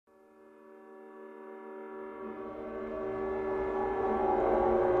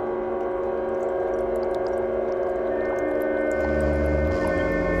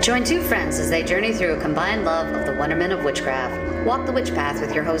Join two friends as they journey through a combined love of the wonderment of witchcraft. Walk the witch path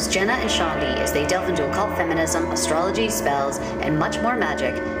with your hosts Jenna and Shandi as they delve into occult feminism, astrology, spells, and much more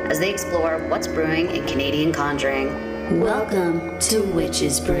magic as they explore what's brewing in Canadian conjuring. Welcome to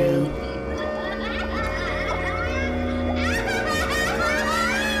Witch's Brew.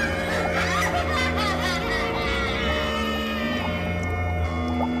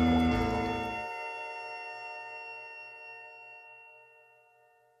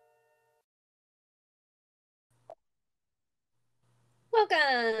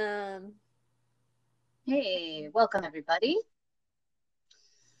 Welcome. Hey, welcome everybody.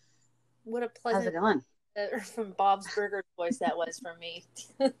 What a pleasant. How's it going? From Bob's Burger voice that was for me.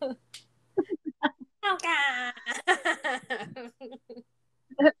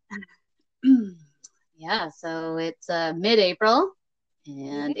 Yeah, so it's mid-April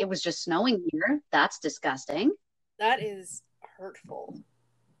and it was just snowing here. That's disgusting. That is hurtful.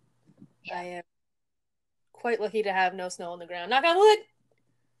 Yeah. I am quite lucky to have no snow on the ground. Knock on wood.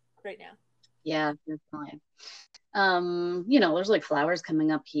 Right now. Yeah, definitely. There's like flowers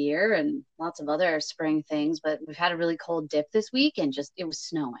coming up here and lots of other spring things, but we've had a really cold dip this week and it was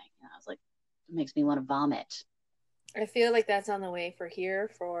snowing. And I was like, it makes me want to vomit. I feel like that's on the way for here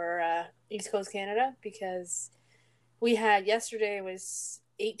for East Coast Canada because we had yesterday was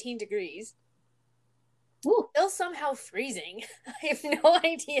 18 degrees. Ooh. Still somehow freezing. I have no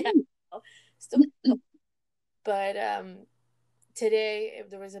idea. Still, but today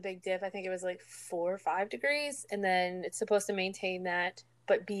there was a big dip. I think it was like 4 or 5 degrees, and then it's supposed to maintain that,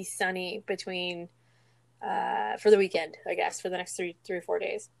 but be sunny between for the weekend, I guess, for the next 3 or 4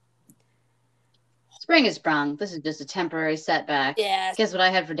 days. Spring is sprung. This is just a temporary setback. Yeah. Guess what I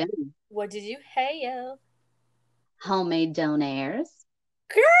had for dinner? What did you? Hey yo. Homemade donairs.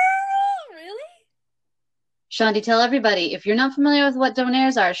 Girl, really? Shandi, tell everybody, if you're not familiar with what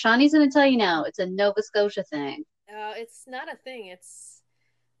donairs are, Shandi's going to tell you now. It's a Nova Scotia thing. It's not a thing. It's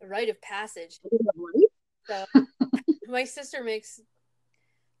a rite of passage. So my sister makes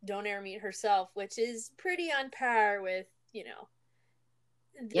donair meat herself, which is pretty on par with,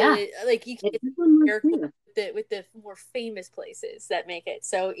 like you can with the more famous places that make it.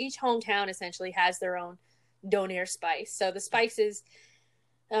 So each hometown essentially has their own donair spice. So the spices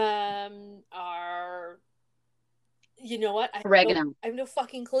are, you know what? Oregano. I have no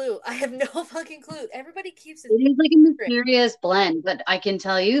fucking clue. Everybody keeps it. It is like a mysterious blend, but I can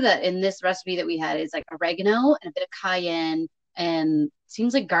tell you that in this recipe that we had, it's like oregano and a bit of cayenne and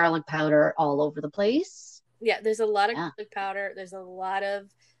seems like garlic powder all over the place. Yeah, there's a lot of garlic powder. There's a lot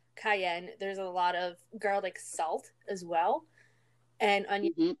of cayenne. There's a lot of garlic salt as well, and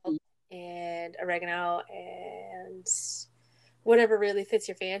onion and oregano and whatever really fits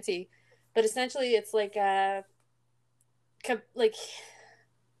your fancy. But essentially, it's like kafta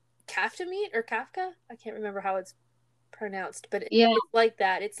meat or kafka. I can't remember how it's pronounced, but it's like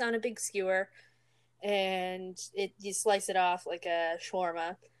that. It's on a big skewer, and you slice it off like a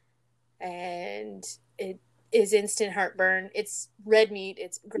shawarma, and it is instant heartburn. It's red meat.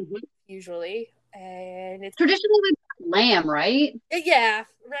 It's usually, and it's traditionally like lamb, right? Yeah,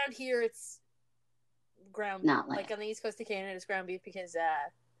 around here it's ground. Not lamb. Like on the east coast of Canada, it's ground beef because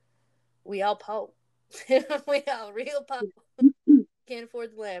we all po. We all real po. Can't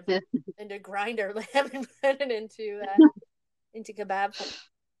afford the lamb, and to grind our lamb and put it into kebab.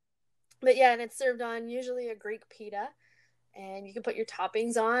 But yeah, and it's served on usually a Greek pita, and you can put your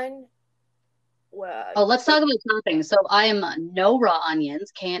toppings on. Let's talk about toppings. So I am no raw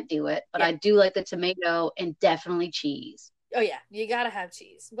onions, can't do it, but I do like the tomato and definitely cheese. Oh yeah, you gotta have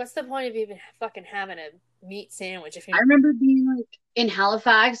cheese. What's the point of even fucking having a meat sandwich if you? I remember being like in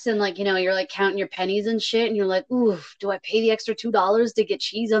Halifax and like you're like counting your pennies and shit, and you're like, ooh, do I pay the extra $2 to get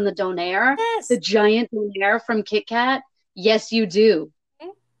cheese on the donair? Yes. The giant donair from Kit Kat. Yes, you do.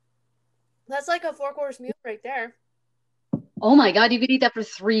 That's like a 4-course meal right there. Oh my god, you could eat that for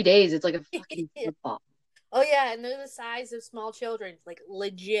 3 days. It's like a fucking football. Oh yeah, and they're the size of small children, like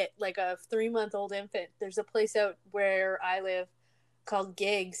legit, like a 3-month-old infant. There's a place out where I live called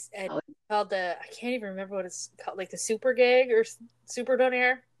Gigs, and called I can't even remember what it's called, like the Super Gig or Super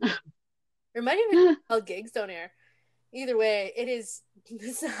Donair. It might even be called Gigs Donair. Either way, it is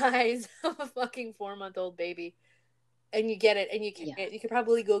the size of a fucking 4-month-old baby. And you get it, and you can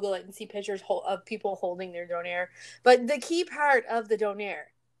probably Google it and see pictures of people holding their donair. But the key part of the donair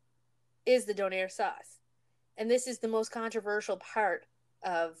is the donair sauce. And this is the most controversial part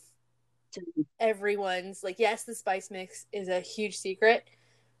of everyone's, like, yes, the spice mix is a huge secret.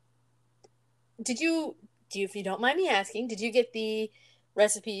 If you don't mind me asking, did you get the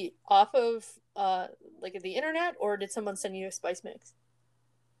recipe off of like the internet, or did someone send you a spice mix?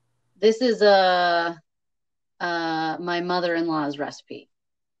 This is my mother-in-law's recipe.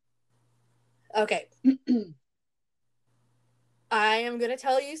 Okay. I am gonna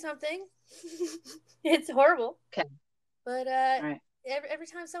tell you something. It's horrible. Okay. But All right. every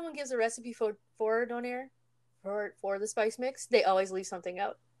time someone gives a recipe for donair for the spice mix, they always leave something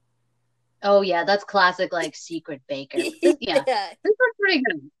out. Oh yeah, that's classic like secret baker. This Yeah. was pretty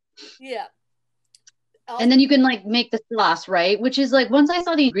good. Yeah. And then you can like make the sauce, right? Which is like once I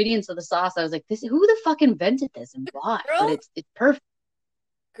saw the ingredients of the sauce, I was like, "This who the fuck invented this and why?" Girl? But it's perfect.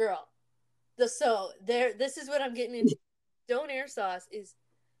 Girl. This is what I'm getting into. Donair sauce is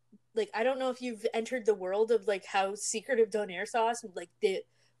like, I don't know if you've entered the world of like how secretive donair sauce, like the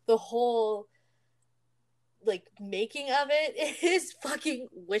whole like making of it is fucking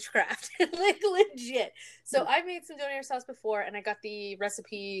witchcraft. Like legit. So I made some donair sauce before and I got the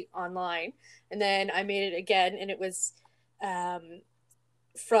recipe online and then I made it again and it was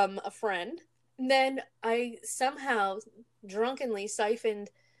from a friend. And then I somehow drunkenly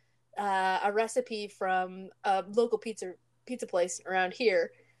siphoned a recipe from a local pizza place around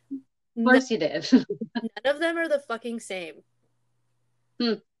here. Of course you did. None of them are the fucking same.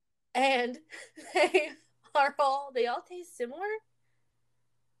 And they all taste similar,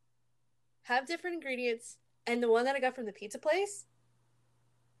 have different ingredients, and the one that I got from the pizza place,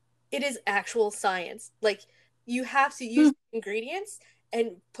 it is actual science. Like, you have to use ingredients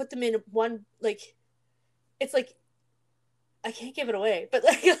and put them in one, like, it's like, I can't give it away, but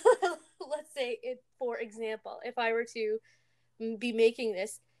like, let's say it, for example, if I were to be making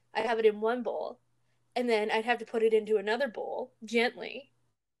this, I have it in one bowl, and then I'd have to put it into another bowl gently.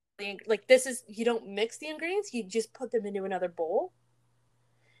 Like, this is, you don't mix the ingredients, you just put them into another bowl,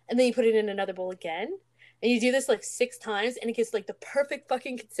 and then you put it in another bowl again, and you do this like 6 times, and it gets like the perfect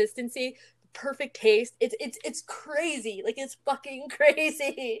fucking consistency, the perfect taste. It's crazy. Like, it's fucking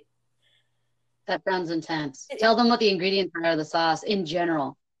crazy. That sounds intense. Tell them what the ingredients are of the sauce in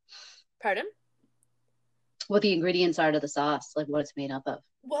general. Pardon? What the ingredients are to the sauce, like what it's made up of.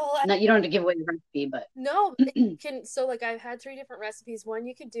 Well, you don't have to give away the recipe, but no, you can. So, like, I've had 3 different recipes. One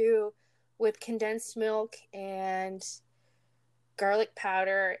you could do with condensed milk and garlic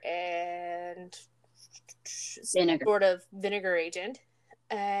powder and vinegar, sort of vinegar agent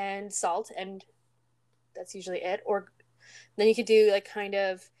and salt, and that's usually it. Or then you could do like kind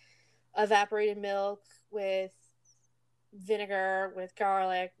of evaporated milk with vinegar, with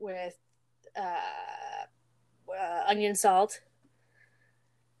garlic, with onion salt.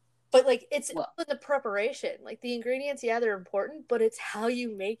 But like, it's in the preparation. Like, the ingredients, yeah, they're important, but it's how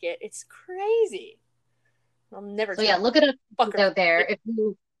you make it. It's crazy. I'll never. So yeah, look it up out there. If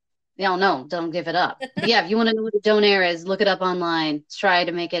you don't give it up. But yeah, if you want to know what a donair is, look it up online. Try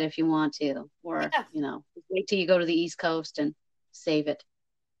to make it if you want to, or wait till you go to the East Coast and save it.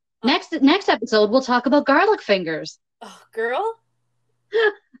 Next episode, we'll talk about garlic fingers. Oh, girl,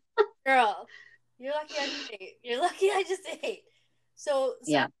 girl, you're lucky I just ate. You're lucky I just ate. So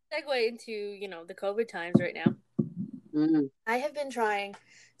yeah, segue into the COVID times right now. I have been trying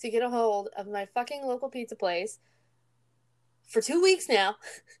to get a hold of my fucking local pizza place for 2 weeks now,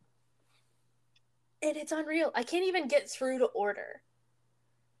 and it's unreal. I can't even get through to order.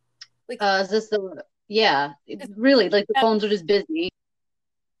 Like, is this the? Yeah, it's really like the phones are just busy.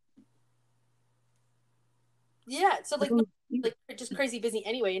 Yeah, so like just crazy busy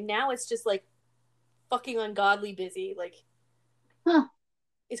anyway, and now it's just like fucking ungodly busy. Like,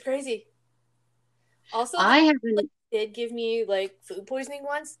 it's crazy. Also, did give me like food poisoning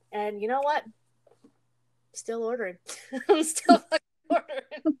once, and you know what? Still ordering. I'm still fucking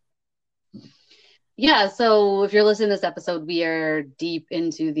ordering. Yeah, so if you're listening to this episode, we are deep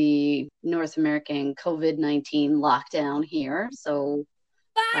into the North American COVID-19 lockdown here. So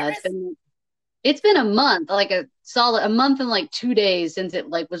it's been a month, like a month and like 2 days since it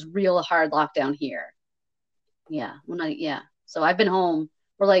like was real hard lockdown here. Yeah, so I've been home.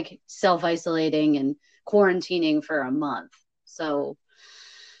 We're like self-isolating and quarantining for a month. So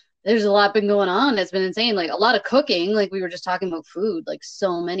there's a lot been going on. It's been insane. Like a lot of cooking. Like we were just talking about food, like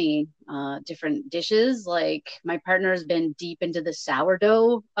so many different dishes. Like my partner's been deep into the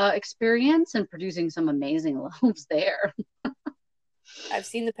sourdough experience and producing some amazing loaves there. I've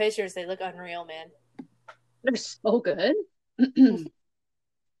seen the pictures. They look unreal, man. They're so good.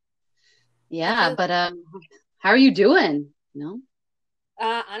 Yeah, but how are you doing?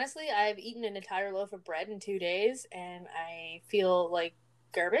 Honestly, I've eaten an entire loaf of bread in 2 days, and I feel like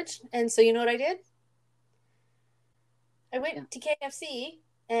garbage. And so you know what I did? I went to KFC,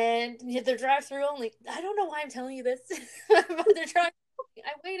 and they're drive-through only. I don't know why I'm telling you this, but they're drive.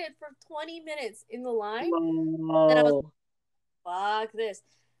 I waited for 20 minutes in the line. Whoa. And I was like, fuck this.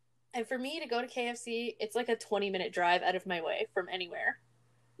 And for me to go to KFC, it's like a 20-minute drive out of my way from anywhere.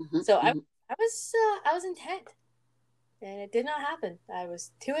 Mhm, So mhm. I was intent, and it did not happen. I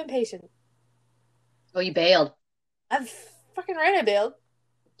was too impatient. Oh, you bailed. I'm fucking right. I bailed.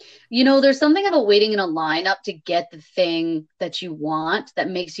 There's something about waiting in a lineup to get the thing that you want that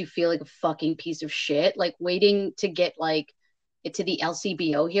makes you feel like a fucking piece of shit. Like waiting to get like it to the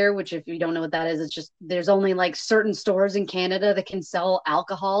LCBO here, which if you don't know what that is, it's just there's only like certain stores in Canada that can sell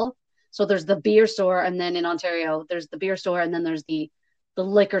alcohol. So there's the beer store, and then in Ontario, there's the beer store, and then there's the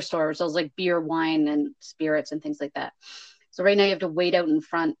liquor store, which sells like beer, wine, and spirits and things like that. So right now you have to wait out in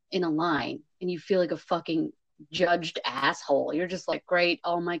front in a line, and you feel like a fucking judged asshole. You're just like, great,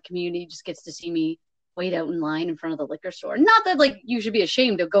 all my community just gets to see me wait out in line in front of the liquor store. Not that like you should be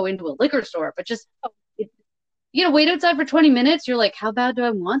ashamed to go into a liquor store, but just wait outside for 20 minutes. You're like, how bad do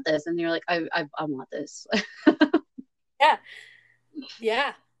I want this? And you're like, I want this. Yeah,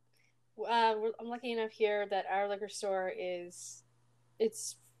 yeah. I'm lucky enough here that our liquor store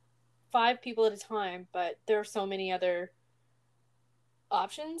it's 5 people at a time, but there are so many other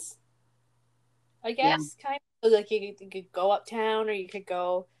options. I Yeah. guess kind of like you could go uptown, or you could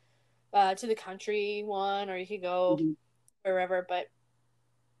go to the country one, or you could go Mm-hmm. wherever. But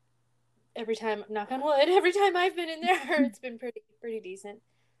every time, knock on wood, every time I've been in there, it's been pretty decent.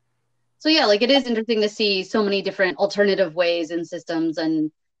 So yeah, like it is interesting to see so many different alternative ways and systems.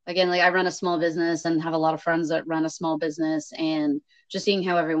 And again, like I run a small business and have a lot of friends that run a small business, and just seeing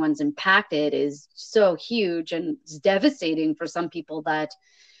how everyone's impacted is so huge, and it's devastating for some people that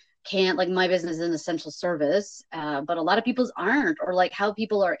can't, like my business is an essential service, but a lot of people's aren't, or like how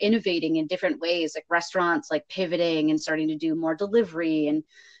people are innovating in different ways, like restaurants like pivoting and starting to do more delivery and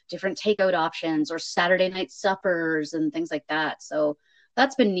different takeout options, or Saturday night suppers and things like that. So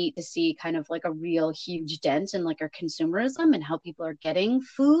that's been neat to see kind of like a real huge dent in like our consumerism and how people are getting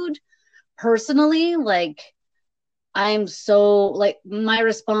food. Personally, like I'm so like my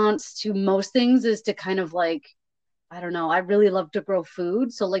response to most things is to kind of like, I don't know, I really love to grow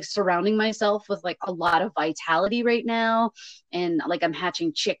food. So like surrounding myself with like a lot of vitality right now. And like I'm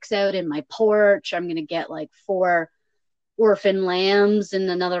hatching chicks out in my porch. I'm gonna get like 4 orphan lambs in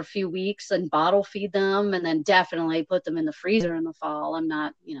another few weeks and bottle feed them, and then definitely put them in the freezer in the fall. I'm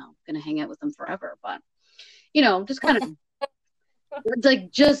not, gonna hang out with them forever, but just kind of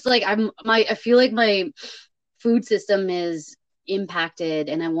like just like I feel like my food system is impacted,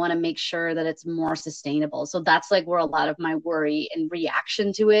 and I want to make sure that it's more sustainable. So that's like where a lot of my worry and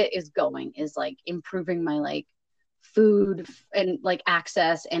reaction to it is going, is like improving my like food and like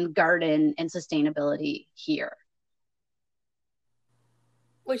access and garden and sustainability here.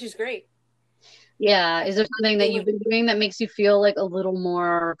 Which is great. Yeah. Is there something that you've been doing that makes you feel like a little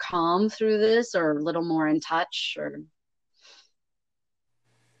more calm through this, or a little more in touch, or?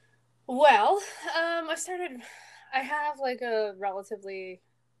 Well, I have like a relatively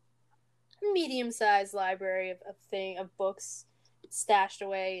medium-sized library of books stashed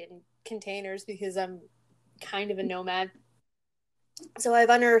away in containers because I'm kind of a nomad. So I've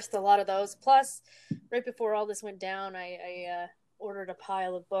unearthed a lot of those. Plus, right before all this went down, I ordered a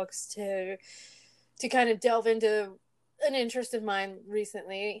pile of books to kind of delve into an interest of mine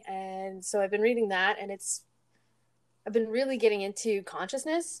recently, and so I've been reading that, and I've been really getting into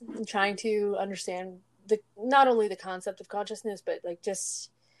consciousness and trying to understand not only the concept of consciousness, but like just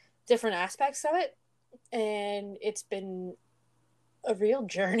different aspects of it. And it's been a real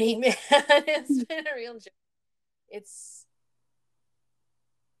journey, man. It's been a real journey. It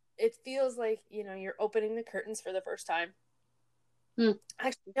feels like, you're opening the curtains for the first time.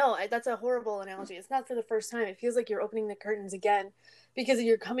 Actually, no, that's a horrible analogy. It's not for the first time. It feels like you're opening the curtains again, because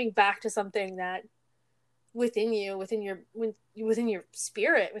you're coming back to something that within you, within your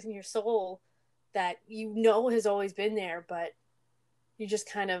spirit, within your soul, that has always been there, but you're just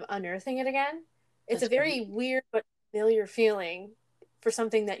kind of unearthing it again. It's That's a very great. weird but familiar feeling for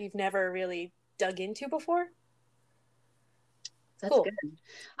something that you've never really dug into before. That's Cool. good.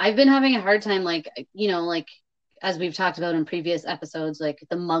 I've been having a hard time, like, like as we've talked about in previous episodes, like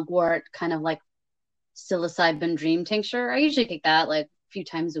the mugwort kind of like psilocybin dream tincture. I usually take that like a few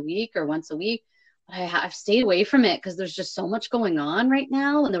times a week or once a week, but I've stayed away from it because there's just so much going on right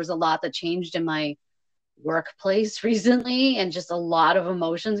now. And there was a lot that changed in my workplace recently, and just a lot of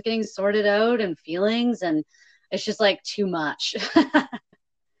emotions getting sorted out and feelings. And it's just like too much.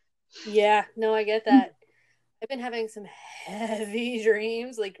 Yeah, no, I get that. I've been having some heavy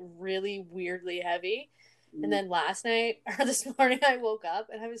dreams, like really weirdly heavy. And then last night or this morning, I woke up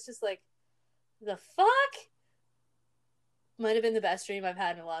and I was just like, the fuck? Might have been the best dream I've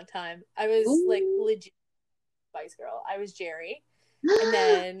had in a long time. I was like Ooh. legit Spice Girl. I was Jerry. And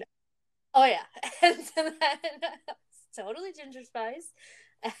then Oh yeah, and so then totally ginger spice.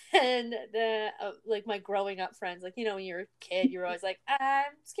 And the like my growing up friends, like, you know, when you're a kid, you're always like,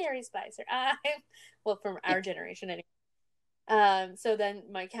 I'm Scary Spice, or I'm, well, from Yeah. our generation anyway. So then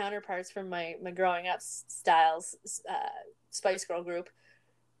my counterparts from my growing up styles, Spice Girl group,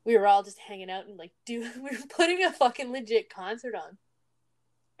 we were all just hanging out and like we were putting a fucking legit concert on.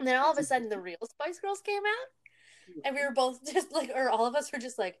 And then all of a sudden the real Spice Girls came out, and we were both just like, or all of us were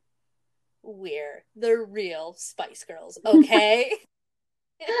just like, we're the real Spice Girls, okay?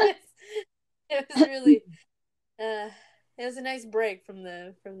 It was really, it was a nice break from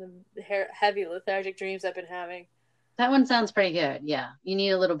the heavy lethargic dreams I've been having. That one sounds pretty good. Yeah. You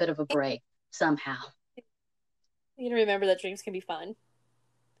need a little bit of a break somehow. You know, remember that dreams can be fun.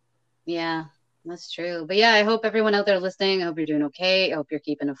 Yeah, that's true. But yeah, I hope everyone out there listening, I hope you're doing okay. I hope you're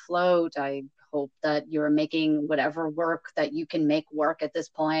keeping afloat. I hope that you're making whatever work that you can make work at this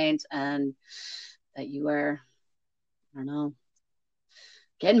point, and that you are, I don't know,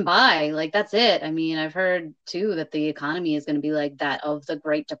 getting by. Like, that's it. I mean, I've heard too that the economy is going to be like that of the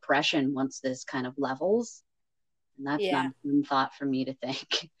Great Depression once this kind of levels. And that's not Yeah. a fun thought for me to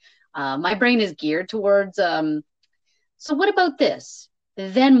think. My brain is geared towards, so what about this?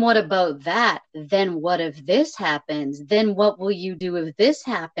 Then what about that? Then what if this happens? Then what will you do if this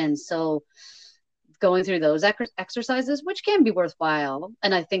happens? So going through those exercises, which can be worthwhile,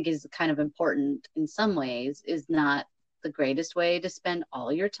 and I think is kind of important in some ways, is not the greatest way to spend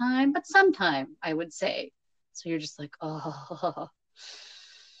all your time, but sometime I would say. So you're just like, oh.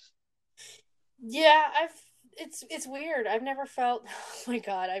 Yeah, it's weird. I've never felt, oh my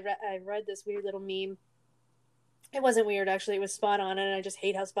God, I read this weird little meme. It wasn't weird, actually. It was spot on, and I just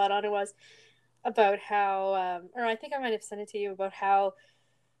hate how spot on it was, about how, or I think I might have sent it to you, about how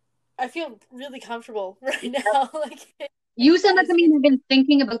I feel really comfortable right now. Like, You sent that to me, and I've been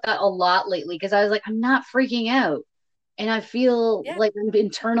thinking about that a lot lately because I was like, I'm not freaking out. And I feel yeah, like I'm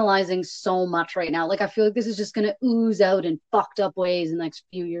internalizing so much right now. Like, I feel like this is just going to ooze out in fucked up ways in the next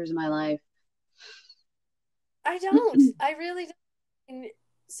few years of my life. I don't. I really don't. And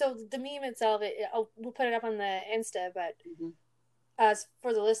so the meme itself, we'll put it up on the Insta, but as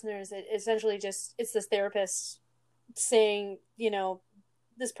for the listeners, it essentially just, it's this therapist saying, you know,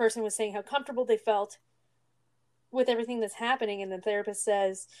 this person was saying how comfortable they felt with everything that's happening, and the therapist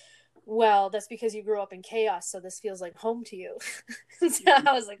says, well, that's because you grew up in chaos, so this feels like home to you. So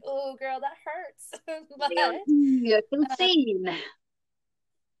I was like, oh girl, that hurts. But Yeah, I can see. yeah,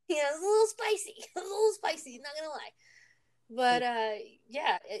 it's a little spicy. A little spicy, not gonna lie. But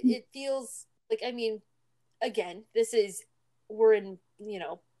yeah, it feels like, I mean, again, we're in, you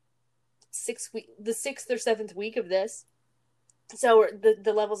know, the 6th or 7th week of this. So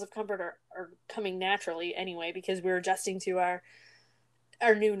the levels of comfort are coming naturally anyway, because we're adjusting to our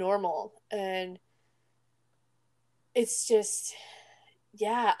new normal. And it's just,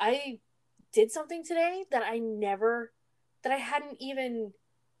 yeah, I did something today that I hadn't even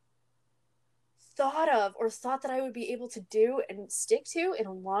thought of, or thought that I would be able to do and stick to in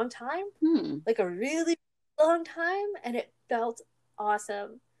a long time, like a really long time. And it felt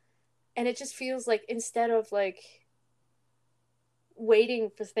awesome. And it just feels like, instead of like waiting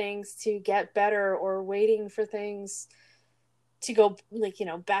for things to get better, or waiting for things to go, like, you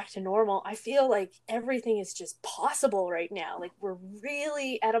know, back to normal, I feel like everything is just possible right now. Like, we're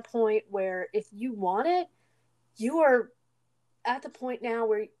really at a point where if you want it, you are at the point now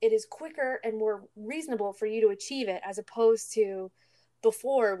where it is quicker and more reasonable for you to achieve it, as opposed to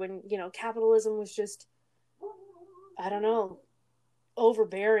before, when, you know, capitalism was just, I don't know,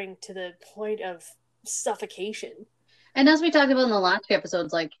 overbearing to the point of suffocation. And as we talked about in the last few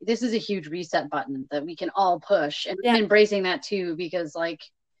episodes, like, this is a huge reset button that we can all push. And Yeah. I'm embracing that too, because like,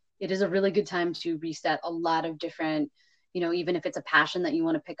 it is a really good time to reset a lot of different, you know, even if it's a passion that you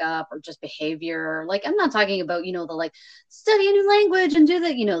want to pick up, or just behavior. Like, I'm not talking about, you know, the like study a new language and do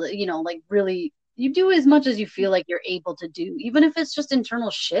that, like really, you do as much as you feel like you're able to do, even if it's just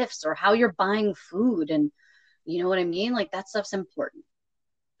internal shifts or how you're buying food. And you know what I mean? Like, that stuff's important.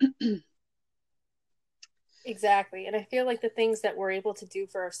 Exactly. And I feel like the things that we're able to do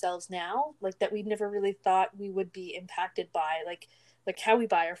for ourselves now, like, that we never really thought we would be impacted by, like how we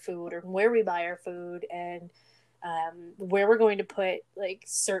buy our food, or where we buy our food, and where we're going to put like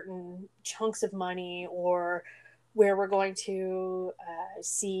certain chunks of money, or where we're going to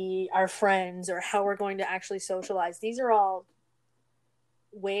see our friends, or how we're going to actually socialize. These are all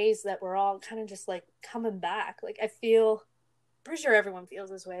ways that we're all kind of just like coming back. Like, I feel, pretty sure everyone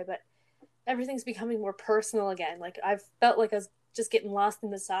feels this way, but everything's becoming more personal again. Like, I've felt like I was just getting lost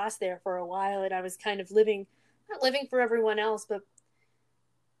in the sauce there for a while, and I was kind of not living for everyone else, but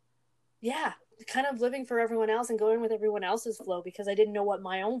yeah, kind of living for everyone else and going with everyone else's flow because I didn't know what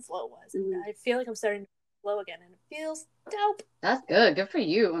my own flow was. And I feel like I'm starting to flow again and it feels dope. That's good. Good for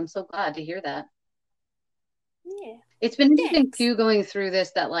you. I'm so glad to hear that. Yeah. It's been interesting Thanks. too going through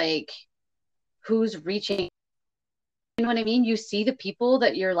this that like who's reaching, you know what I mean? You see the people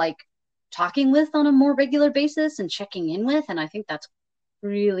that you're like talking with on a more regular basis and checking in with. And I think that's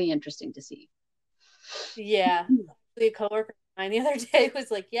really interesting to see. Yeah. A coworker of mine the other day was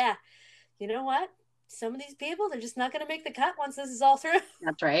like, yeah, you know what? Some of these people, they're just not going to make the cut once this is all through.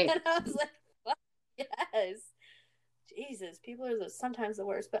 That's right. And I was like, what? Yes. Jesus, people are sometimes the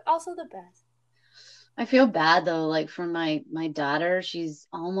worst, but also the best. I feel bad though, like for my daughter, she's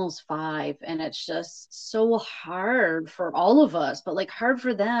almost 5, and it's just so hard for all of us, but like hard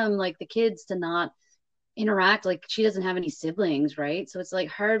for them, like the kids to not interact. Like she doesn't have any siblings, right? So it's like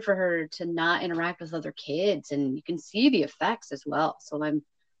hard for her to not interact with other kids, and you can see the effects as well. So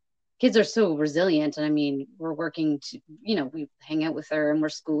kids are so resilient, and I mean, we're working to, we hang out with her and we're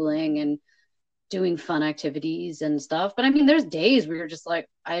schooling and doing fun activities and stuff. But I mean, there's days where you're just like,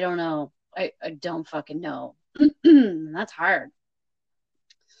 I don't know. I don't fucking know. That's hard.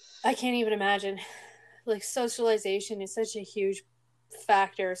 I can't even imagine. Like socialization is such a huge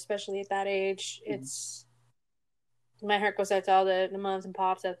factor, especially at that age. It's my heart goes out to all the moms and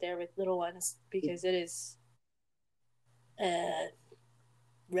pops out there with little ones because it is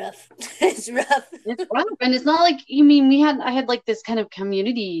rough. It's rough. It's rough. And it's not like, you mean, I had like this kind of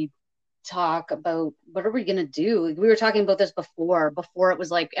community talk about what are we going to do. We were talking about this before it was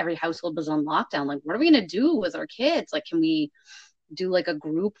like every household was on lockdown. Like, what are we going to do with our kids? Like, can we do like a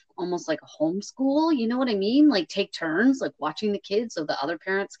group, almost like a homeschool? You know what I mean? Like take turns, like watching the kids so the other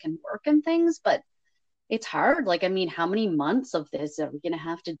parents can work and things. But it's hard. Like, I mean, how many months of this are we going to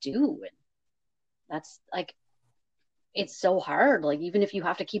have to do? And that's like, it's so hard. Like, even if you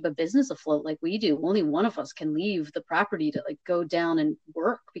have to keep a business afloat like we do, only one of us can leave the property to like go down and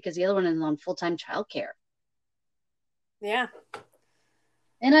work because the other one is on full-time childcare. Yeah.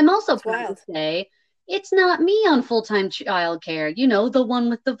 And I'm also It's proud wild. to say it's not me on full-time childcare, the one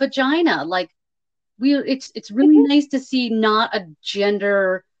with the vagina. Like it's really nice to see not a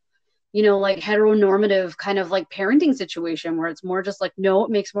gender, like heteronormative kind of like parenting situation where it's more just like, no, it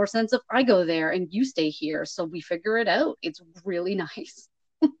makes more sense if I go there and you stay here. So we figure it out. It's really nice.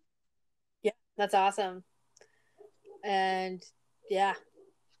 Yeah, that's awesome. And yeah,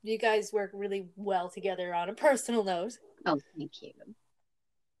 you guys work really well together on a personal note. Oh, thank you.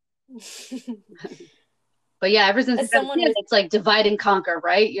 But yeah, ever since As someone with, it's like divide and conquer,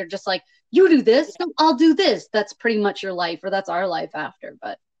 right? You're just like, you do this, so I'll do this. That's pretty much your life, or that's our life after.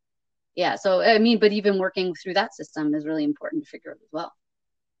 But yeah, so I mean, but even working through that system is really important to figure out as well.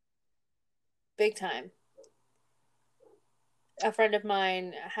 big time. A friend of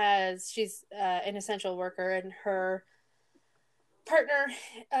mine she's an essential worker, and her partner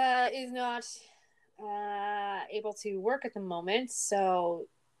is not able to work at the moment, so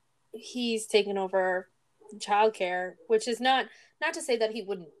he's taken over childcare, which is not to say that he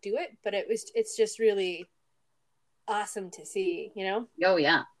wouldn't do it, but it's just really awesome to see, Oh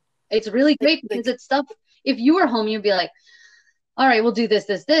yeah, it's really great because it's stuff. If you were home, you'd be like, all right, we'll do this,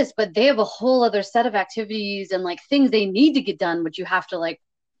 this, this, but they have a whole other set of activities and like things they need to get done, which you have to like,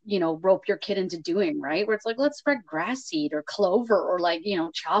 rope your kid into doing, right? Where it's like, let's spread grass seed or clover or like,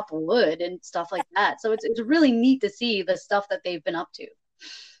 chop wood and stuff like that. So it's really neat to see the stuff that they've been up to.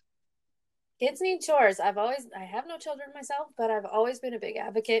 Kids need chores. I have no children myself, but I've always been a big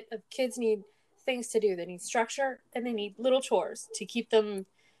advocate of kids need things to do. They need structure and they need little chores to keep them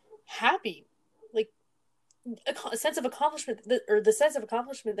happy. Like a sense of accomplishment, or the sense of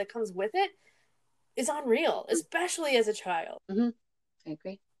accomplishment that comes with it is unreal, especially as a child. Mm-hmm. I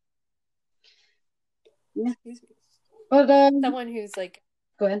agree. Yeah. But someone who's like,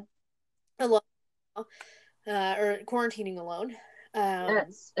 go ahead. Alone, or quarantining alone.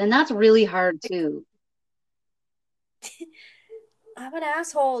 Yes, and that's really hard too. I'm an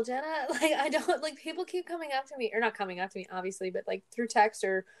asshole, Jenna. Like, I don't like people keep coming up to me, or not coming up to me, obviously, but like through text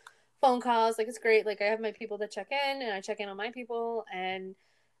or phone calls. Like, it's great. Like, I have my people that check in, and I check in on my people, and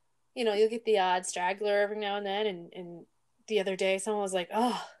you'll get the odd straggler every now and then. And the other day, someone was like,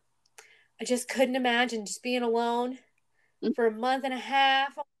 "Oh, I just couldn't imagine just being alone for a month and a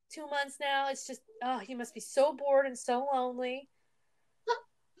half, 2 months now. It's just, oh, you must be so bored and so lonely."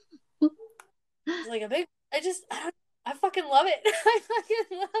 It's like I fucking love it. I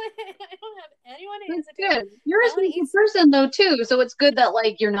fucking love it. I don't have anyone to answer to. Good. You're a simple person though too, so it's good that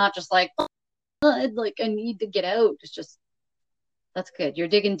like you're not just like, like I need to get out. It's just, that's good. You're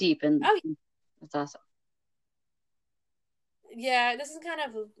digging deep, and that's awesome. Yeah, this is kind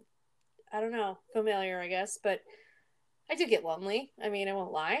of I don't know, familiar, I guess, but I do get lonely. I mean, I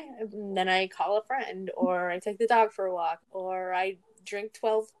won't lie. And then I call a friend, or I take the dog for a walk, or I drink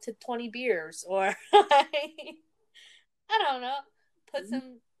 12 to 20 beers, or I don't know, put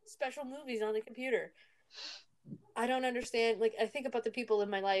some special movies on the computer. I don't understand. Like, I think about the people in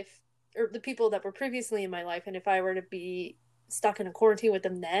my life, or the people that were previously in my life, and if I were to be stuck in a quarantine with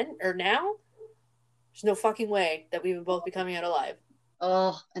them then or now, there's no fucking way that we would both be coming out alive.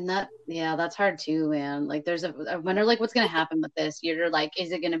 Oh, and that's hard too, man. Like, I wonder, like, what's gonna happen with this? You're like,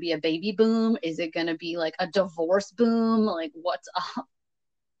 is it gonna be a baby boom? Is it gonna be like a divorce boom? Like, what's up?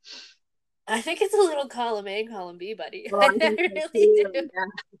 I think it's a little column A, column B, buddy. Well, I really do.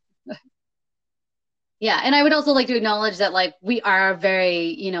 Yeah, and I would also like to acknowledge that, like, we are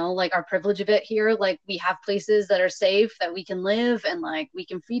very, like, our privilege a bit here. Like, we have places that are safe that we can live, and like we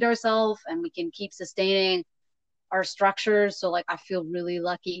can feed ourselves, and we can keep sustaining our structures. So like, I feel really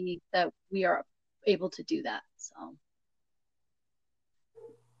lucky that we are able to do that. So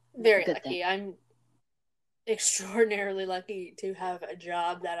very lucky. I'm extraordinarily lucky to have a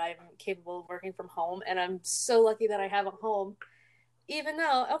job that I'm capable of working from home, and I'm so lucky that I have a home. Even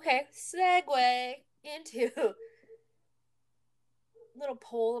though, okay, segue into little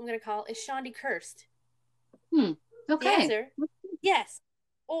poll I'm gonna call, is Shondi cursed? Okay. The answer, yes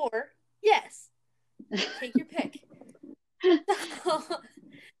or yes. Take your pick.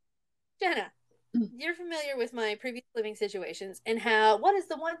 Jenna, you're familiar with my previous living situations and what is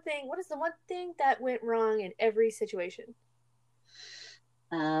the one thing that went wrong in every situation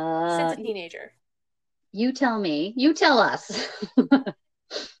since a teenager? You tell me. You tell us.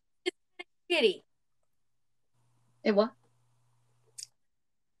 It's shitty. What?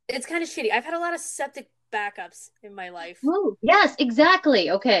 It's kind of shitty. I've had a lot of septic backups in my life. Oh, yes,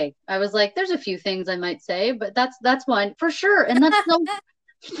 exactly. Okay. I was like, there's a few things I might say, but that's one for sure. And that's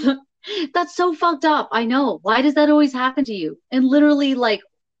so that's so fucked up. I know. Why does that always happen to you? And literally, like,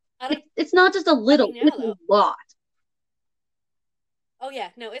 it's not just a little, it's a lot. Oh yeah,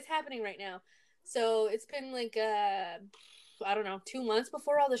 no, it's happening right now. So it's been like I don't know, 2 months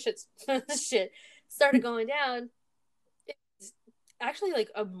before all the shit started going down. It's actually like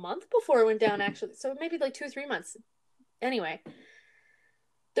a month before it went down, actually. So maybe like 2-3 months. Anyway,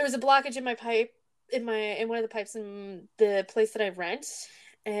 there was a blockage in my pipe in one of the pipes in the place that I rent,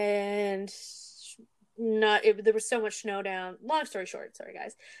 and there was so much snow down. Long story short, sorry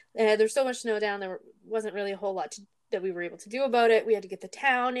guys. There's so much snow down. There wasn't really a whole lot that we were able to do about it. We had to get the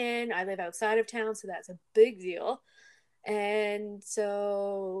town in. I live outside of town, so that's a big deal. And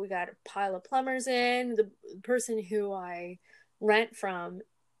so we got a pile of plumbers in. The person who I rent from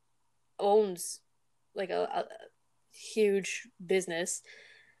owns like a huge business.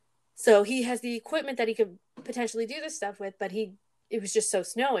 So he has the equipment that he could potentially do this stuff with, but it was just so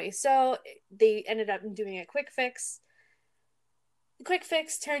snowy. So they ended up doing a quick fix. The quick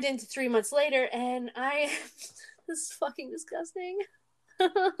fix turned into 3 months later, and this is fucking disgusting.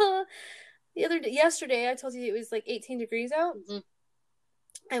 Yesterday, I told you it was like 18 degrees out. Mm-hmm.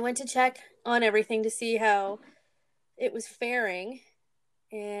 I went to check on everything to see how it was faring,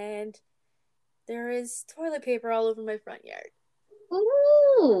 and there is toilet paper all over my front yard.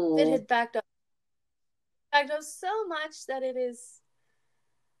 Ooh. It had backed up so much that it is,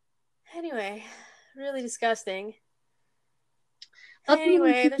 anyway, really disgusting.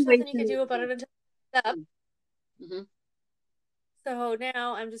 Anyway, there's nothing you can do about it until it's up. Mm-hmm. So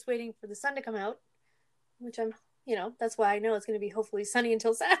now I'm just waiting for the sun to come out, which that's why I know it's going to be hopefully sunny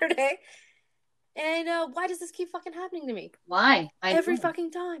until Saturday. And why does this keep fucking happening to me? Why? Every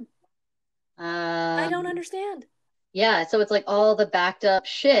fucking time. I don't understand. Yeah, so it's like all the backed up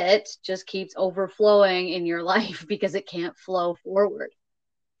shit just keeps overflowing in your life because it can't flow forward.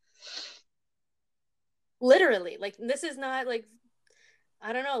 Literally. Like, this is not like,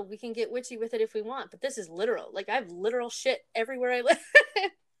 I don't know, we can get witchy with it if we want, but this is literal. Like, I have literal shit everywhere I live.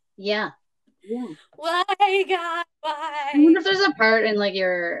 Yeah. Why, God? Why? I wonder if there's a part in like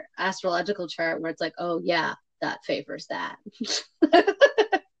your astrological chart where it's like, oh yeah, that favors that.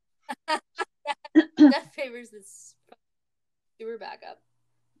 That favors this sewer backup.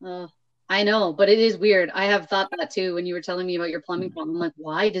 I know, but it is weird. I have thought that too when you were telling me about your plumbing problem. I'm like,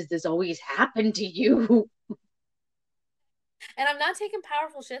 why does this always happen to you? And I'm not taking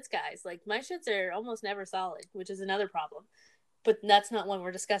powerful shits, guys. Like, my shits are almost never solid, which is another problem. But that's not one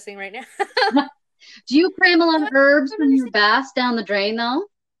we're discussing right now. Do you cram a lot of herbs from your baths down the drain, though?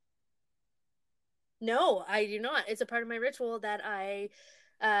 No, I do not. It's a part of my ritual that I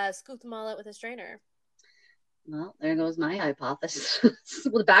scoop them all out with a strainer. Well, there goes my hypothesis.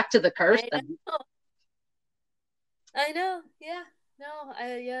 Back to the curse then. I know. Yeah. No,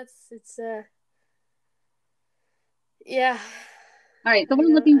 it's yeah. All right, so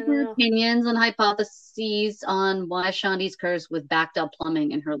we're looking I don't for know. opinions and hypotheses on why Shandi's cursed with backed up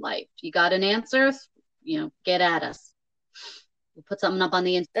plumbing in her life. You got an answer? Get at us. We'll put something up on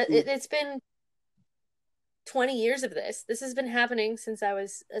the Instagram. It's been 20 years of this. This has been happening since I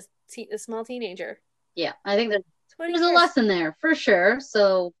was a small teenager. Yeah, I think there's years. a lesson there for sure.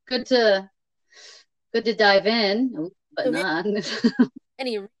 So good to dive in, but So not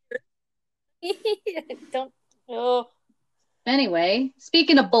any don't. Oh. Anyway,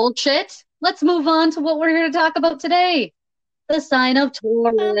 speaking of bullshit, let's move on to what we're here to talk about today. The sign of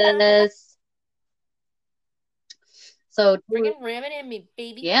Taurus. So Freaking ramming in me,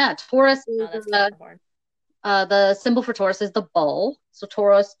 baby. Yeah, Taurus is that's Capricorn. The symbol for Taurus is the bull. So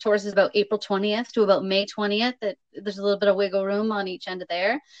Taurus is about April 20th to about May 20th. There's a little bit of wiggle room on each end of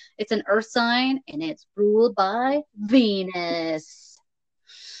there. It's an earth sign and it's ruled by Venus.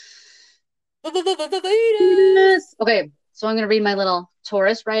 Venus. Okay, so I'm going to read my little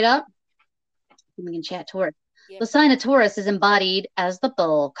Taurus right up. We can chat Taurus. Yep. The sign of Taurus is embodied as the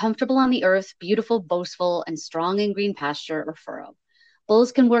bull, comfortable on the earth, beautiful, boastful, and strong in green pasture or furrow.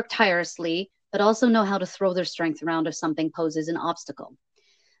 Bulls can work tirelessly, but also know how to throw their strength around if something poses an obstacle.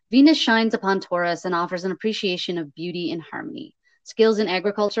 Venus shines upon Taurus and offers an appreciation of beauty and harmony. Skills in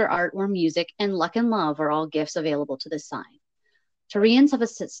agriculture, art, or music, and luck and love are all gifts available to this sign. Taurians have a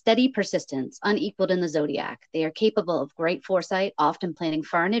steady persistence, unequaled in the zodiac. They are capable of great foresight, often planning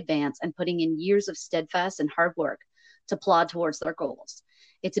far in advance and putting in years of steadfast and hard work to plod towards their goals.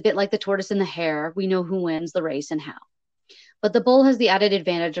 It's a bit like the tortoise and the hare. We know who wins the race and how. But the bull has the added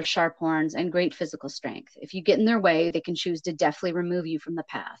advantage of sharp horns and great physical strength. If you get in their way, they can choose to deftly remove you from the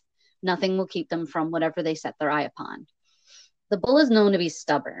path. Nothing will keep them from whatever they set their eye upon. The bull is known to be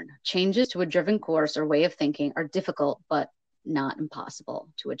stubborn. Changes to a driven course or way of thinking are difficult, but not impossible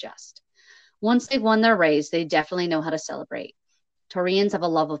to adjust. Once they've won their race, they definitely know how to celebrate. Taurians have a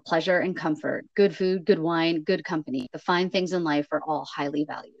love of pleasure and comfort. Good food, good wine, good company. The fine things in life are all highly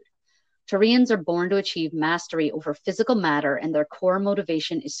valued. Taurians are born to achieve mastery over physical matter, and their core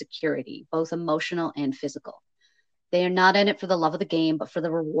motivation is security, both emotional and physical. They are not in it for the love of the game, but for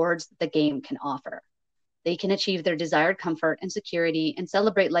the rewards that the game can offer. They can achieve their desired comfort and security and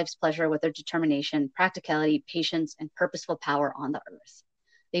celebrate life's pleasure with their determination, practicality, patience, and purposeful power on the earth.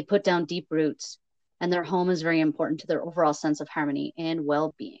 They put down deep roots, and their home is very important to their overall sense of harmony and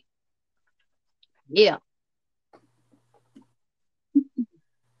well-being. Yeah.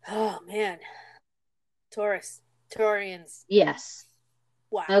 Oh, man. Taurians. Yes.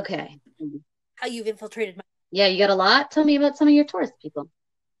 Wow. Okay. How you've infiltrated my... Yeah, you got a lot? Tell me about some of your Taurus people.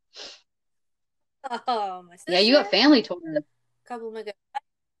 Oh, my sister. Yeah, you got family Taurus. A couple of my guys.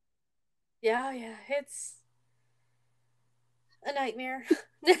 Yeah, it's a nightmare.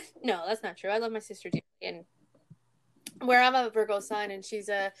 No, that's not true. I love my sister dearly, and where I'm a Virgo sign and she's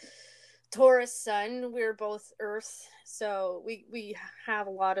a Taurus sun, we're both Earth, so we have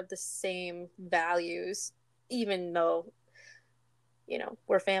a lot of the same values, even though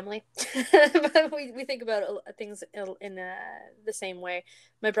we're family. But we think about things in the same way.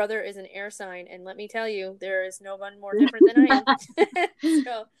 My brother is an air sign, and let me tell you, there is no one more different than I am.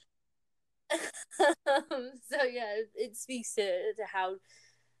 So yeah, it speaks to how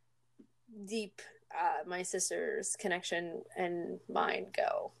deep my sister's connection and mine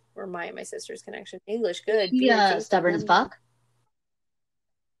go, or my sister's connection. English good. Yeah, stubborn as fuck.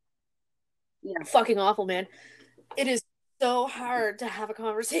 Yeah, fucking awful, man. It is so hard to have a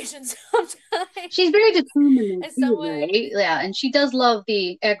conversation sometimes. She's very determined, right? Yeah, and she does love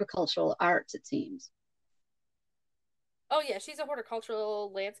the agricultural arts, it seems. Oh yeah, she's a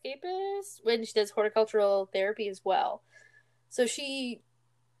horticultural landscapist when she does horticultural therapy as well. So she's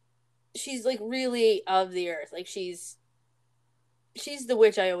like really of the earth. Like she's the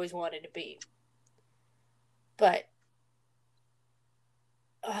witch I always wanted to be. But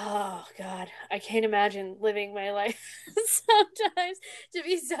oh God, I can't imagine living my life sometimes to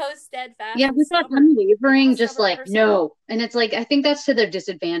be so steadfast. Yeah, with that unwavering, just like person. No. And it's like, I think that's to their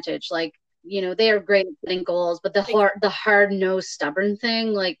disadvantage. Like, they are great at setting goals, but the hard-nosed stubborn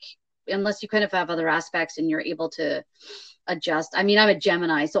thing, like, unless you kind of have other aspects and you're able to adjust. I mean, I'm a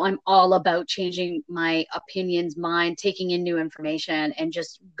Gemini, so I'm all about changing my opinions, mind, taking in new information, and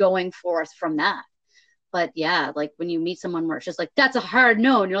just going forth from that. But yeah, like when you meet someone where it's just like, that's a hard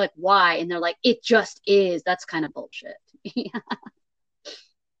no, and you're like, why? And they're like, it just is. That's kind of bullshit.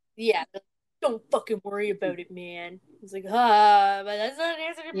 Yeah. Don't fucking worry about it, man. It's like, but that's not an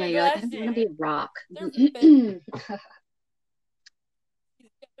answer to my question. Like, I want to be a rock.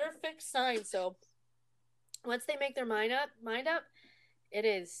 They're fixed signs, so once they make their mind up, it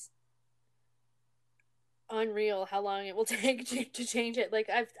is unreal how long it will take to change it. Like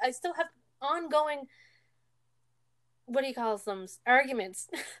I still have ongoing, what do you call them, arguments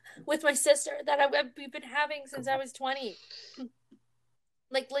with my sister that we've been having since I was 20.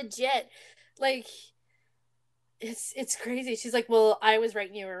 Like legit. Like it's crazy. She's like, well, I was right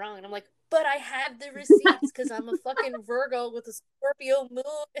and you were wrong. And I'm like, but I have the receipts because I'm a fucking Virgo with a Scorpio moon.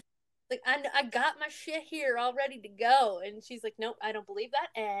 Like, I got my shit here all ready to go. And she's like, nope, I don't believe that.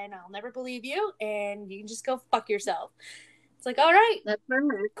 And I'll never believe you. And you can just go fuck yourself. It's like, all right. That's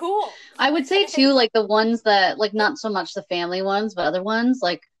perfect. Cool. I would say too, like the ones that, like, not so much the family ones, but other ones,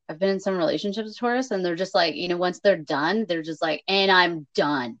 like I've been in some relationships with Taurus and they're just like, you know, once they're done, they're just like, and I'm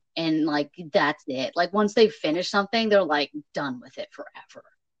done. And like, that's it. Like once they finish something, they're like done with it forever.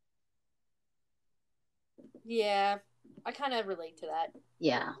 Yeah. I kind of relate to that.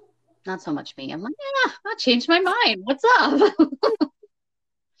 Yeah. Not so much me. I'm like, yeah, I changed my mind. What's up?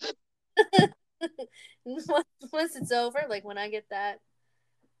 Once it's over, like when I get that,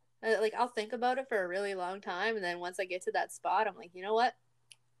 like I'll think about it for a really long time, and then once I get to that spot, I'm like, you know what?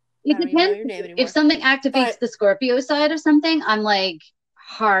 It I don't even know depends. your name anymore. If something activates the Scorpio side of something, I'm like,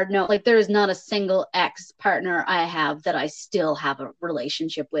 hard no. Like there is not a single ex partner I have that I still have a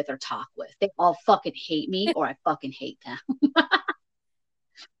relationship with or talk with. They all fucking hate me or I fucking hate them.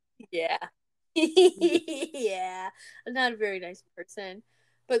 Yeah. Yeah. I'm not a very nice person.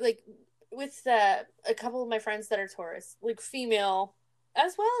 But like with a couple of my friends that are Taurus, like female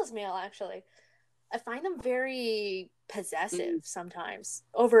as well as male actually, I find them very possessive sometimes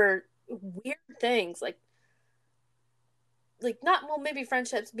over weird things. Like not, well, maybe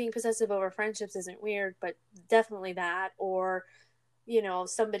friendships, being possessive over friendships isn't weird, but definitely that. Or, you know,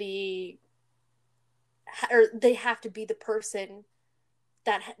 somebody, or they have to be the person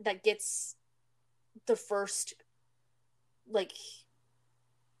that gets the first like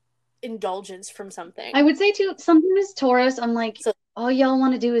indulgence from something. I would say too, sometimes Taurus, I'm like, all y'all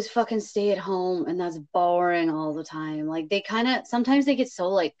want to do is fucking stay at home, and that's boring all the time. Like they kind of sometimes they get so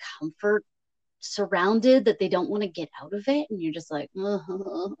like comfort surrounded that they don't want to get out of it, and you're just like, but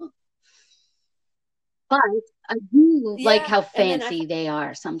I do like how fancy they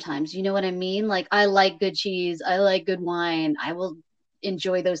are sometimes. You know what I mean? Like I like good cheese, I like good wine. I will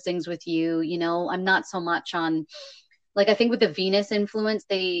enjoy those things with you. You know, I'm not so much on, like, I think with the Venus influence,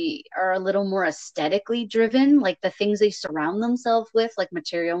 they are a little more aesthetically driven. Like the things they surround themselves with, like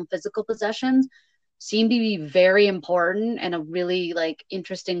material and physical possessions, seem to be very important and a really like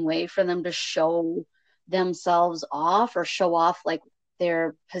interesting way for them to show themselves off or show off like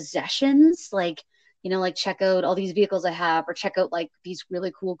their possessions. Like, you know, like check out all these vehicles I have, or check out like these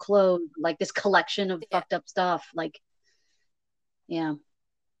really cool clothes, like this collection of fucked up stuff. Like, yeah.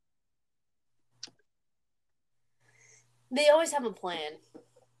 They always have a plan.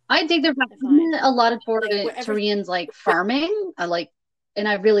 I dig their a lot of Taurians like farming. I like, and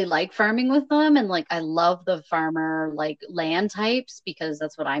I really like farming with them. And like, I love the farmer like land types because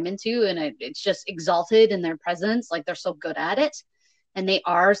that's what I'm into. And it's just exalted in their presence. Like they're so good at it. And they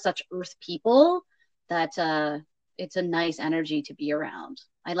are such earth people that it's a nice energy to be around.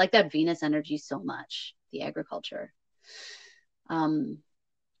 I like that Venus energy so much, the agriculture. I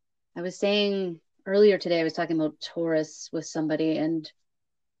was saying earlier today, I was talking about Taurus with somebody, and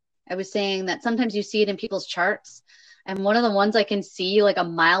I was saying that sometimes you see it in people's charts. And one of the ones I can see like a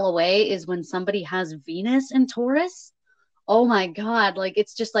mile away is when somebody has Venus in Taurus. Oh my God. Like,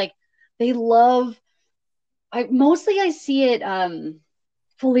 it's just like, they love, I see it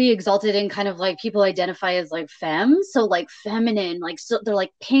fully exalted in kind of like people identify as like femme. So like feminine, like, so they're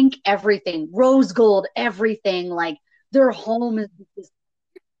like pink, everything, rose gold, everything. Like their home is just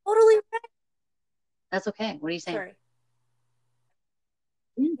totally right. That's okay. What are you saying? Sorry.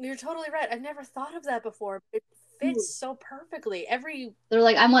 You're totally right. I've never thought of that before. It fits so perfectly. They're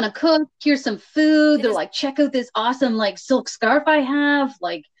like, I want to cook. Here's some food. They're like, check out this awesome like silk scarf I have.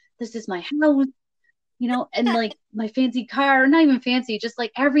 Like, this is my house, you know, and like my fancy car. Not even fancy, just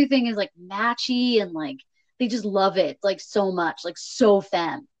like everything is like matchy, and like they just love it like so much, like so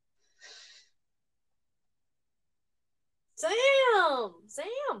femme. Sam.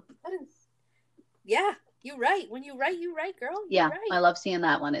 Yeah, you're right. When you write, girl. Yeah, right. I love seeing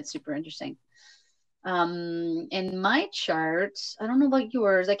that one. It's super interesting. In my chart, I don't know about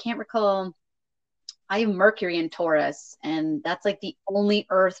yours, I can't recall. I have Mercury in Taurus, and that's like the only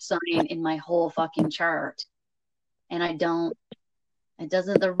earth sign in my whole fucking chart. And the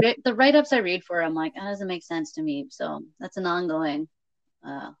write-ups I read for, I'm like, that doesn't make sense to me. So that's an ongoing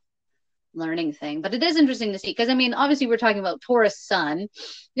learning thing. But it is interesting to see, because I mean, obviously we're talking about Taurus sun.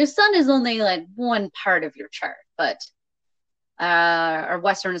 Your sun is only like one part of your chart, but or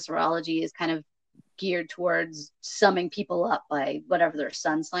Western astrology is kind of geared towards summing people up by whatever their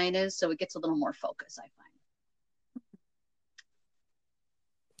sun sign is. So it gets a little more focus, I find.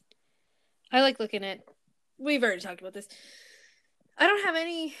 I like looking at, we've already talked about this. I don't have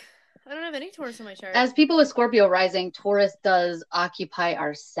any Taurus in my chart. As people with Scorpio rising, Taurus does occupy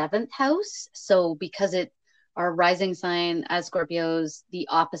our 7th house. So because our rising sign as Scorpios, the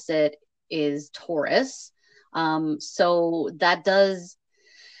opposite is Taurus. So that does,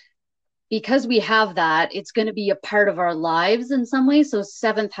 because we have that, it's going to be a part of our lives in some way. So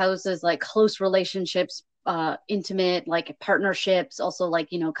 7th house is like close relationships, intimate, like partnerships, also like,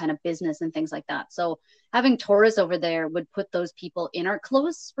 kind of business and things like that. So having Taurus over there would put those people in our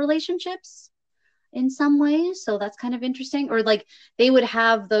close relationships in some ways. So that's kind of interesting. Or like they would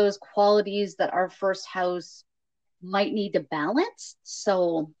have those qualities that our first house might need to balance.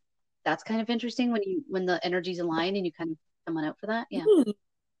 So that's kind of interesting when the energies align and you kind of someone out for that. Yeah. Ooh.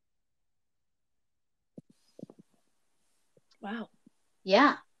 Wow.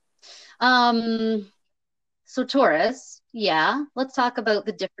 Yeah. So Taurus, yeah. Let's talk about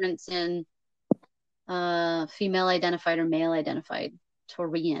the difference in female identified or male identified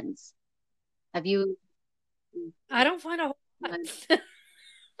Taurians. Have you? I don't find a whole lot.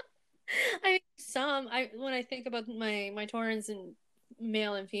 I mean, when I think about my Taurans and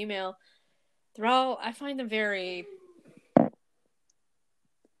male and female, I find them very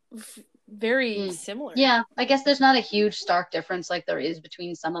similar. Yeah, I guess there's not a huge stark difference like there is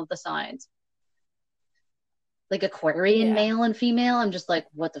between some of the signs. Like Aquarian male and female, I'm just like,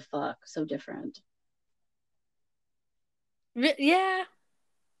 what the fuck? So different. Yeah.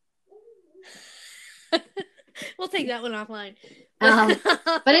 We'll take that one offline.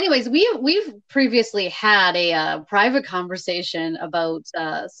 But anyways, we've previously had a private conversation about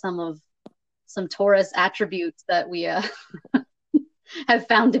some Taurus attributes that we have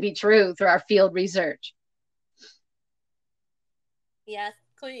found to be true through our field research. Yes,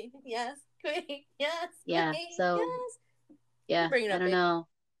 queen. Yes, queen. Yes. Yeah. Queen, so. Yes. Yeah. I don't know.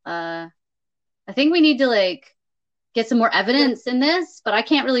 I think we need to get some more evidence in this, but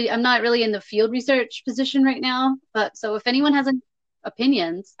I'm not really in the field research position right now. But so if anyone has any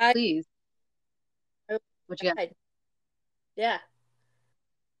opinions, please. What you got? Yeah.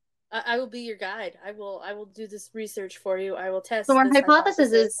 I will be your guide. I will do this research for you. I will test. So our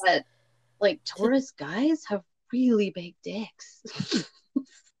hypothesis is that Taurus guys have really big dicks.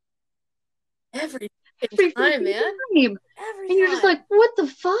 Every time, man. And you're just like, what the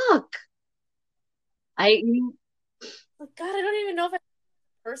fuck? God, I don't even know if I'm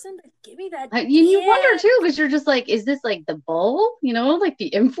a person, but give me that. You wonder too, because you're just like, is this like the bull? Like the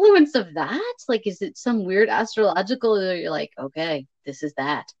influence of that? Like, is it some weird astrological? You're like, okay, this is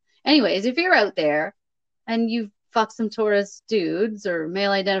that. Anyways, if you're out there and you've fucked some Taurus dudes or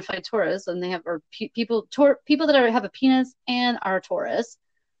male identified Taurus, and they have people that have a penis and are Taurus,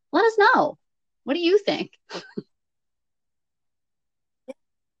 let us know. What do you think?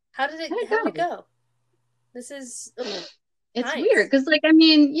 How did it go? This is it's nice. Weird because sometimes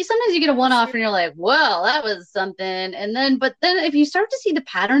you get a one-off and you're like, well, that was something, but then if you start to see the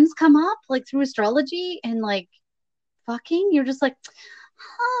patterns come up through astrology and fucking, you're just like,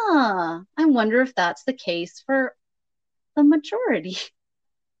 I wonder if that's the case for the majority.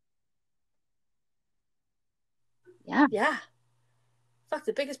 Yeah. Fuck,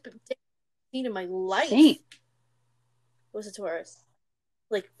 the biggest scene in my life was a Taurus.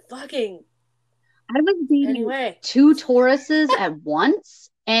 Fucking. I was dating 2 Tauruses at once,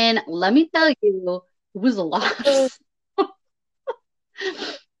 and let me tell you, it was a lot. I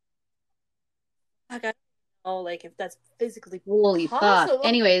don't know, if that's physically holy possible. Fuck.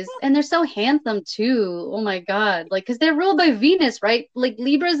 Anyways, and they're so handsome too. Oh my god, because they're ruled by Venus, right?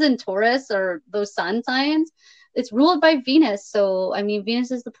 Libras and Taurus are those sun signs. It's ruled by Venus, so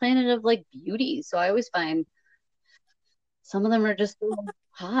Venus is the planet of beauty. So I always find some of them are just so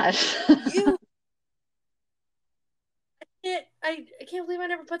hot. I can't believe I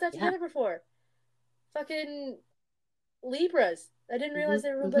never put that together before. Fucking Libras. I didn't realize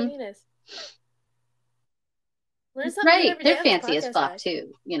they were ruled by Venus. Right. They're fancy as fuck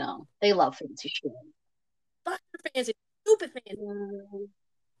too. They love fancy shit. Fuck fancy. Stupid fancy.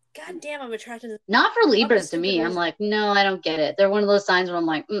 God damn, I'm attracted to not for Libras to me. Reason. I'm like, no, I don't get it. They're one of those signs where I'm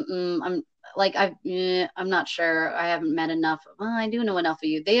like, I'm not sure. I haven't met enough. Well, I do know enough of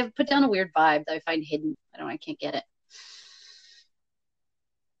you. They have put down a weird vibe that I find hidden. I can't get it.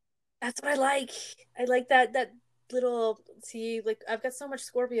 That's what I like. I like that little, I've got so much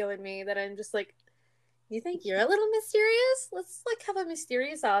Scorpio in me that I'm just like, you think you're a little mysterious? Let's have a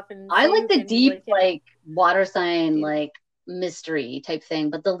mysterious off. And I like the deep, water sign, mystery type thing.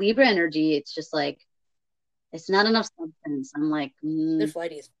 But the Libra energy, it's just like, it's not enough substance. I'm like, They're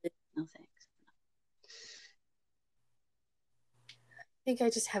flighty as shit. no thanks. I think I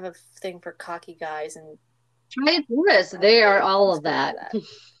just have a thing for cocky guys and Try a Taurus. They are all of that.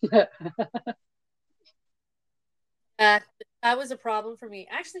 That was a problem for me.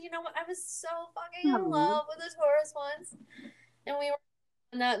 Actually, you know what? I was so fucking in love with the Taurus once. And we were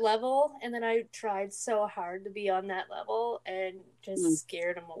on that level. And then I tried so hard to be on that level and just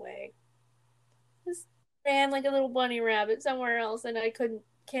scared him away. Just ran like a little bunny rabbit somewhere else. And I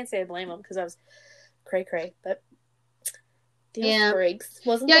can't say I blame him because I was cray-cray. But breaks.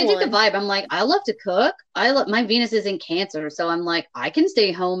 Wasn't I do the vibe. I'm like, I love to cook. My Venus is in Cancer, so I'm like, I can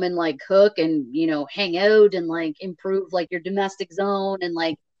stay home and like cook and, you know, hang out and like improve like your domestic zone and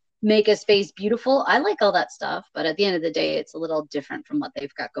like make a space beautiful. I like all that stuff, but at the end of the day, it's a little different from what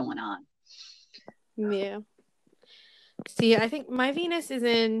they've got going on. Yeah. See, I think my Venus is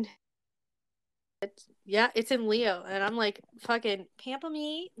in it's in Leo, and I'm like, fucking pamper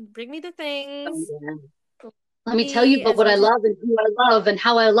me, bring me the things. Oh, yeah. Let me tell you about what I love and who I love and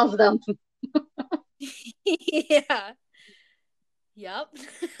how I love them. Yeah. Yep.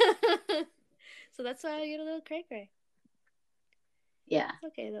 So that's why I get a little cray-cray. Yeah.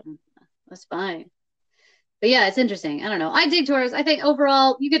 Okay, though. That's fine. But yeah, it's interesting. I don't know. I dig Taurus. I think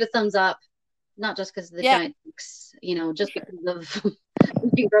overall you get a thumbs up, not just because of the giant dicks, you know, just because of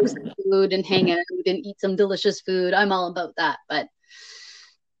we can grow some food and hang out and eat some delicious food. I'm all about that, but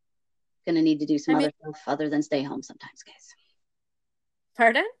gonna need to do some other stuff other than stay home sometimes, guys.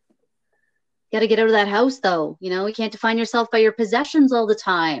 Pardon? Gotta get out of that house though. You know, you can't define yourself by your possessions all the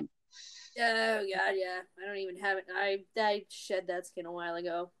time. Oh god, yeah. I don't even have it. I shed that skin a while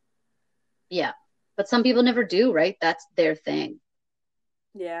ago. Yeah. But some people never do, right? That's their thing.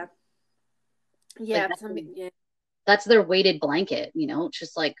 Yeah. Yeah. Like that's their weighted blanket, you know,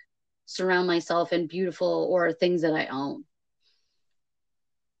 just like surround myself in beautiful or things that I own.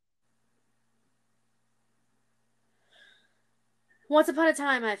 Once upon a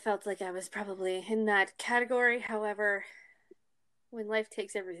time, I felt like I was probably in that category. However, when life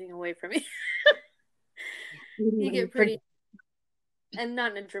takes everything away from me, you get pretty... And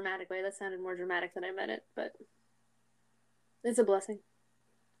not in a dramatic way. That sounded more dramatic than I meant it, but it's a blessing.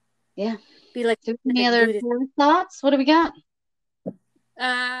 Yeah. Be like, any other thoughts? What do we got?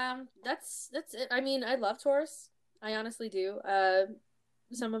 That's it. I mean, I love Taurus. I honestly do.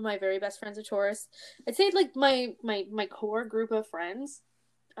 Some of my very best friends are Taurus. I'd say like my core group of friends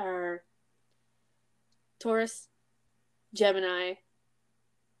are Taurus, Gemini.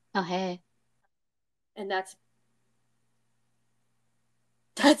 Oh, hey. And that's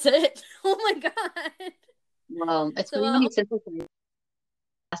it. Oh my god. Well, it's really when you simplify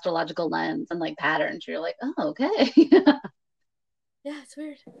astrological lens and like patterns. You're like, oh, okay. Yeah, it's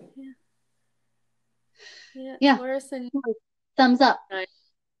weird. Yeah. Taurus and thumbs up.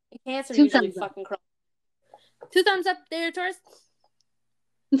 Cancer usually fucking crawl. 2 thumbs up there, Taurus.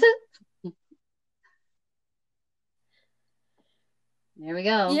 There we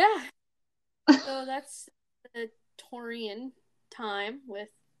go. Yeah. So that's the Taurian time with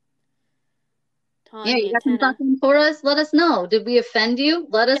Tanya. Yeah, you got some fucking Taurus? Let us know. Did we offend you?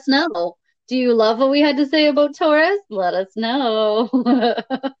 Let us know. Do you love what we had to say about Taurus? Let us know.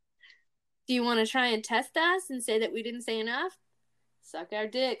 Do you want to try and test us and say that we didn't say enough? Suck our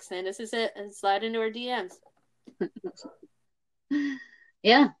dick. Send us and slide into our DMs.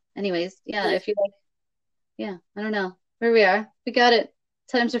 Yeah. Anyways, yeah, if you like, yeah, I don't know. Where we are. We got it.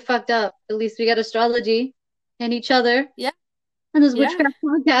 Times are fucked up. At least we got astrology and each other. Yeah. And this witchcraft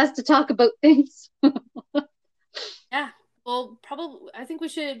podcast to talk about things. Yeah. Well, probably, I think we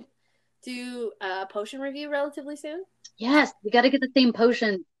should do a potion review relatively soon. Yes. We got to get the same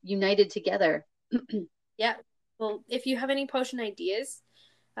potion united together. Yeah. Well, if you have any potion ideas,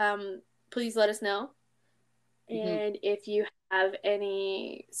 please let us know. And if you have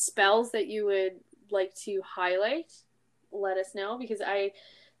any spells that you would like to highlight, let us know, because I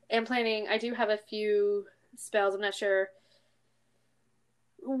do have a few spells. I'm not sure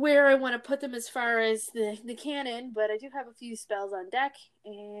where I want to put them as far as the canon, but I do have a few spells on deck,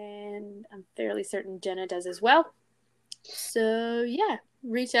 and I'm fairly certain Jenna does as well. So yeah,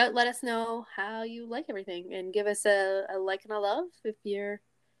 reach out, let us know how you like everything, and give us a like and a love if you're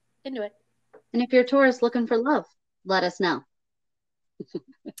into it. And if you're a Taurus looking for love, let us know.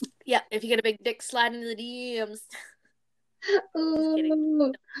 Yeah, if you get a big dick, slide into the DMs. Just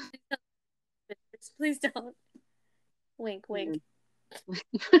kidding. Please don't. Wink, wink.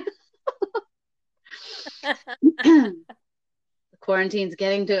 The quarantine's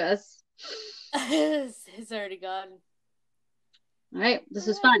getting to us. It's already gone. All right. This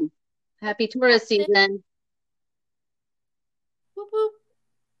was fun. Happy Taurus season. Whoop, whoop.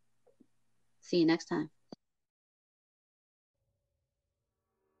 See you next time.